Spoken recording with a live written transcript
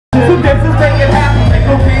So this is making happy, like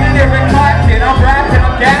cocaine and every clapping. I'm rapping,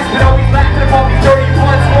 I'm gasping, always laughing about these dirty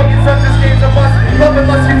blunts. Smoking such as games of us. Love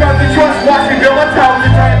unless you got the trust. Watch me build my towers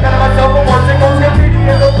and try and better myself. But once it goes to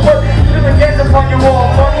video, no put the against upon your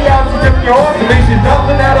wall. Funny how you dip your observation,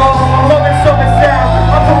 nothing at all. I'm loving summer sound.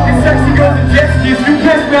 I'm talking sexy girls and jet skis. You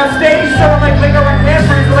catch me on stage, sound like Lego and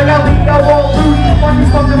hammers. Like I'll lead, I won't lose. Watch me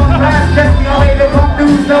something on fast. Catch me, I'll ain't no rock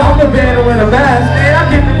news. Now I'm the vandal in a mask. And I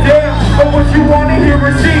give a damn. But what you wanna hear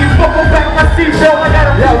receive. Buckle back my seatbelt, I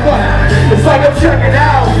gotta it's like I'm checking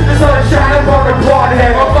out. The sun is shining on the broad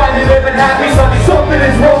head. I'm finally living happy, something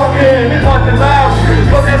is wrong here. It's nothing loud,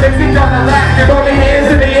 but that makes me down the laugh. You throw your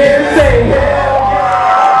hands in the air and say hell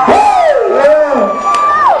yeah.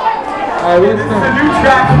 Alright, this is a new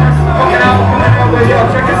track from this fucking album coming out, but yo,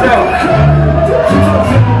 check this out.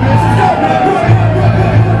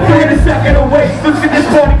 Take a second away, look at this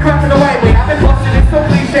party crap in the right way. I've been busting it so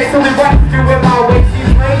cliche, so they right to it my way. See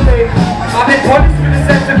lately, I've been punished with a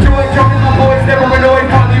sense of joy. Jumping my boys, never annoyed,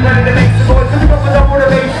 finally ready to make some noise. Looking up with the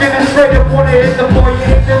motivation and straight up wanna hit the floor. You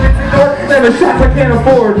ain't there, it's a door, never shots I can't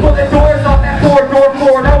afford. Pull the doors off that door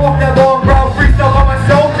forward. I walk that long route, freestyle by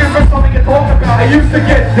myself, just for something to talk about. I used to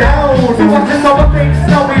get down, so watch this on my face,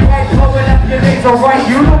 snowy white, blowing up your days. Alright,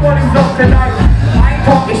 you the one who's up tonight.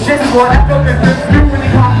 Talking shit is what I feel this new really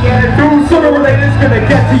cocky attitude. Sooner or later it's gonna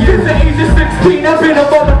get to you. Since the age of 16 I've been a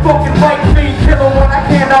motherfucking fight fiend. Killing when I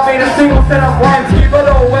can, I made a single set of rhymes. But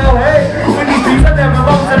oh well, hey, with these beats I never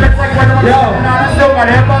loved them. It's like when I'm living out, I still got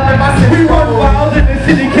hip hop in my city. We run wild in the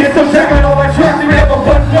city, kids, so check out all my tracks. We never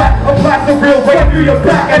run flat, a blast the real way through your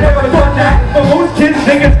back. I never done that. But most kids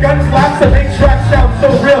think it's gun slaps that make tracks sound so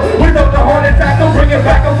real. Without the heart attack, they'll bring it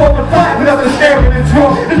back up on the flat. Without the staring and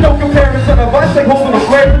drum, there's no comparison of us. Like holding the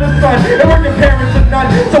flare in the sun, and we're comparing to none.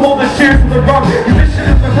 So hold the cheers to the rum. This shit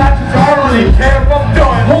is the passions, I don't really care if I'm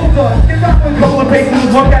done. Hold on, get back a couple of paces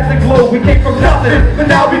and look at the globe. We came from nothing, but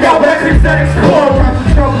now we got records that explode. Times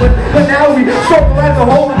are troubling, but now we struggle as a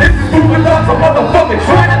whole. And this is moving on to motherfucking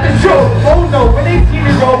trying at the show. Oh no, an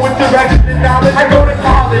 18-year-old with direction and knowledge. I go to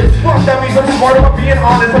college. Fuck that means I'm smart about being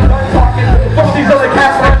honest. I'm done talking. Fuck these other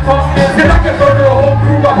cats that I'm talking. Cause I can murder a whole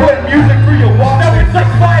crew by putting music through your wall. Now it's like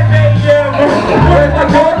 5 a.m. Where's my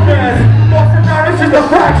darkness? Boston now is just a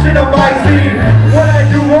fraction of my scene. When I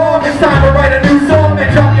do wrong, it's time to write a new song and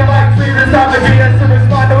drop your mic free. There's time to be there to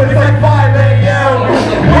respond to it. It's like 5 a.m.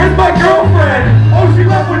 Where's my girlfriend? Oh, she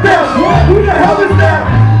left with them. What? Who the hell is that?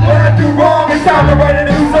 When I do wrong, it's time to write a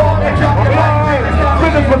new song and drop your mic free.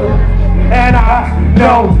 And I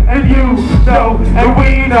know, and you know, and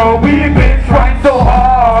we know we've been trying so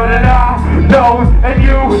hard. And I know, and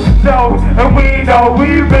you know, and we know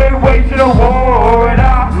we've been waging a war. And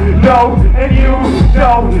I know, and you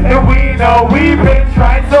know, and we know we've been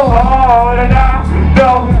trying so hard. And I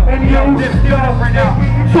know, and you know.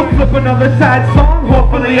 So flip another sad song,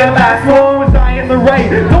 hopefully it lasts long. Was I in the right?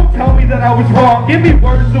 Don't tell me that I was wrong. Give me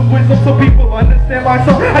words of wisdom so people understand my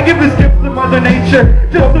song. I give this gift to Mother Nature,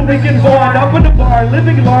 just so we can bond. Up in the bar,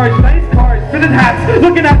 living large, nice cars, fitted hats,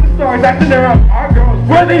 looking at the stars, acting their own. Our girls,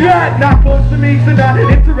 where they at? Not close to me, so not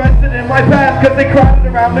interested in my past. Cause they crowded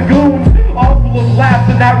around the goons, all full of laughs.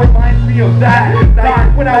 And that reminds me of that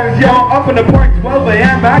night when I was young, up in the park, 12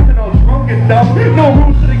 a.m. acting all drunk and dumb. No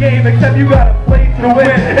rules to the game except you gotta play to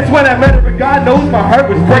win. It's when I met her, but God knows my heart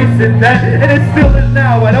was racing then. And it still is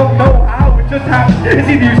now, I don't know how it just happened. It's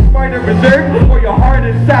either you're smart and reserved, or your heart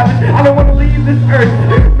is savage. I don't want to leave this earth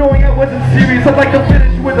knowing I wasn't serious. I'd like to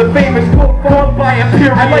finish with a famous quote followed by a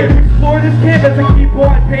period. I'd like to explore this canvas and keep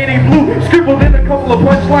on painting blue. Scribbled in a couple of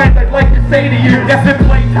punchlines I'd like to say to you. Yes, and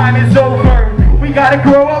playtime is over. We gotta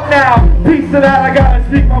grow up now. Piece of that, I gotta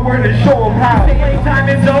speak my word and show them how. Playtime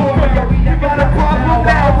is over. You got a problem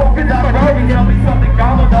now. Walking down the road and tell me something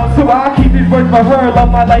God will know. So I'll keep these words for her. Love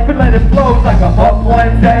my life and let it flow. It's like I'm up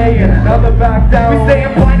one day and another back down. We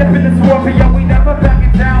staying blind up in this war, but yet we never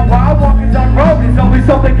backing down. While walking down the road, there's always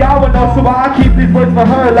something God will know. So I'll keep these words for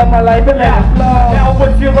her. Love my life and let it flow. Now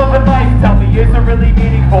what's your love and life? Tell me, is it really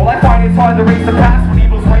meaningful? I find it's hard to raise the past when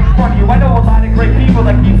evil's right in front of you. I know a lot of great people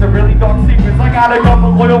that keep some really dark secrets. I got a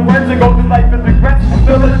couple loyal friends that go through life with regrets.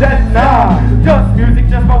 Feel the dead, nah. Just music,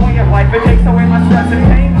 just my way of life. It takes away my stress and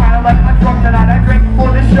pain. Kinda like my drunk tonight. I drank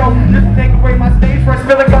before this show just to take away my stage fright.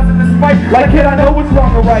 Spill the guts in this fight. Like kid, I know what's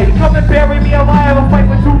wrong or right. Come and bury me alive. I'll fight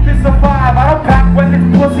with 2 fists of 5. I don't pack weapons,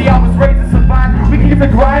 pussy. I was raised to survive. We keep the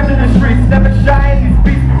grind in the streets, never shy in these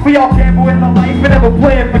beats. We all gamble in the life and never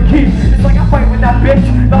play it for keeps. It's like I fight with that bitch,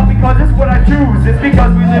 not because it's what I choose. It's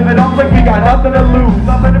because we live it up like we got nothing to lose,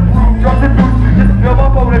 nothing to prove. Drugs and booze, just build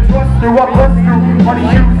up over the trust through up, us through. Money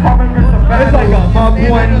huge, humming for some like I'm up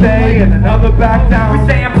one day and another back down. We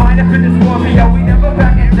staying blind up in this war, but yo, we never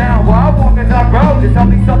backing down.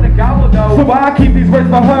 why I keep these words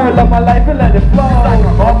for her. Love my life and let it flow. Like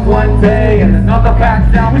I'm up one day and another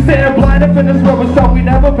back down. We staying blind up in this rubber, so we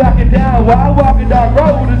never backing down. While walking down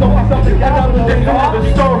road, there's always something else. There's another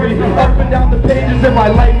story. Up and down the pages in my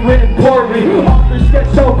life written poorly. Author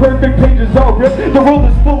sketch so perfect, pages all ripped. The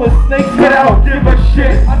world is full of snakes, but I don't give a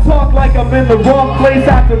shit. I talk like I'm in the wrong place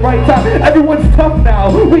at the right time. Everyone's tough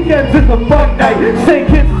now. Weekends is a fun night. Say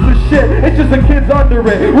kids is the shit. It's just the kids under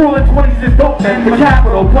it. Ruling 20s is dope, man, for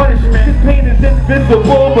capital punishment. This pain is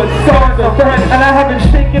invisible, but scars are fresh. And I haven't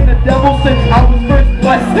shaken the devil since I was first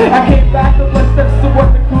blessed. I came back to bless steps to what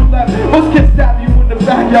the crew left. Most kids stab you in the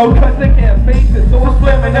back, yo, cause they can't face it. So I'm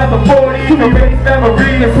slamming another 40 to erase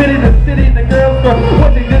memories. Pity the city and the girls for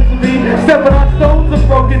what they did to me. Stepping on stones and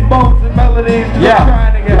broken bones and melodies. Yeah.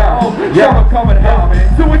 Trying to get home. Yeah. I'm coming home.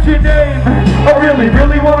 So what's your name? I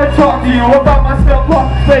really wanna talk to you about my stuff.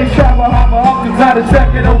 Space travel, I'm up to try to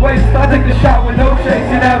check it away. I take the shot with no chase.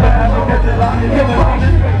 You never have to get the line. Give a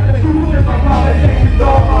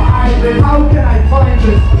how can I find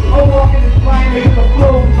this? I'm walking this line, making the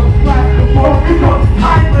flow from flat to floor. It's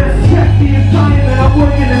timeless. Check the assignment. I'm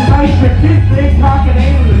working in night with kids, big talking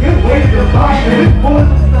angles. Good way to find it. Bullets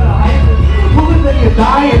instead of hyphen. Bullets that you're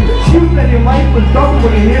dying. Shoot that your life was done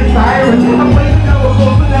when you hear sirens. I'm waiting down the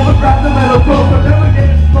road, but never grab the metal rope. I'm never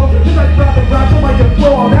getting smoked. Cause I grab the ground, so like a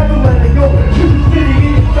flow. I'll never let it go. To the city,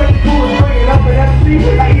 eating spectacle and bring it up at MC.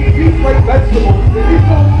 I eat beef like vegetables. These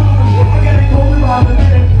folks, I'm getting cold in a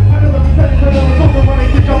minute.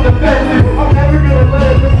 I'm never gonna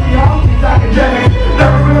let it miss me off these academics.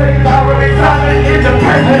 Never really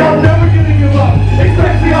independent. And I'm never gonna give up,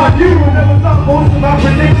 especially on you. I never thought most of my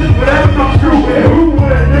predictions would ever come true. And who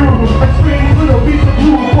would have knew? A strange little piece of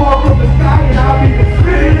blue will fall from the sky and I'll be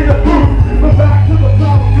spitting in the booth. But back to the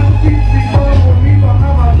problem, just keeps me going with me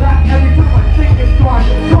behind my back every time I think it's gone.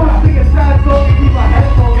 So I sing a sad song and keep my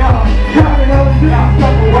headphones on. Driving hell and shit, I'm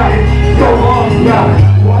stuck away. So long,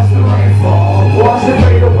 yeah. Watch the rain fall, watch it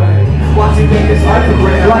fade away. Watch it make this life a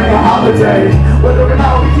great like a holiday. Whether or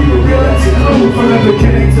not we keep it real and true from the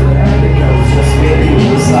beginning to the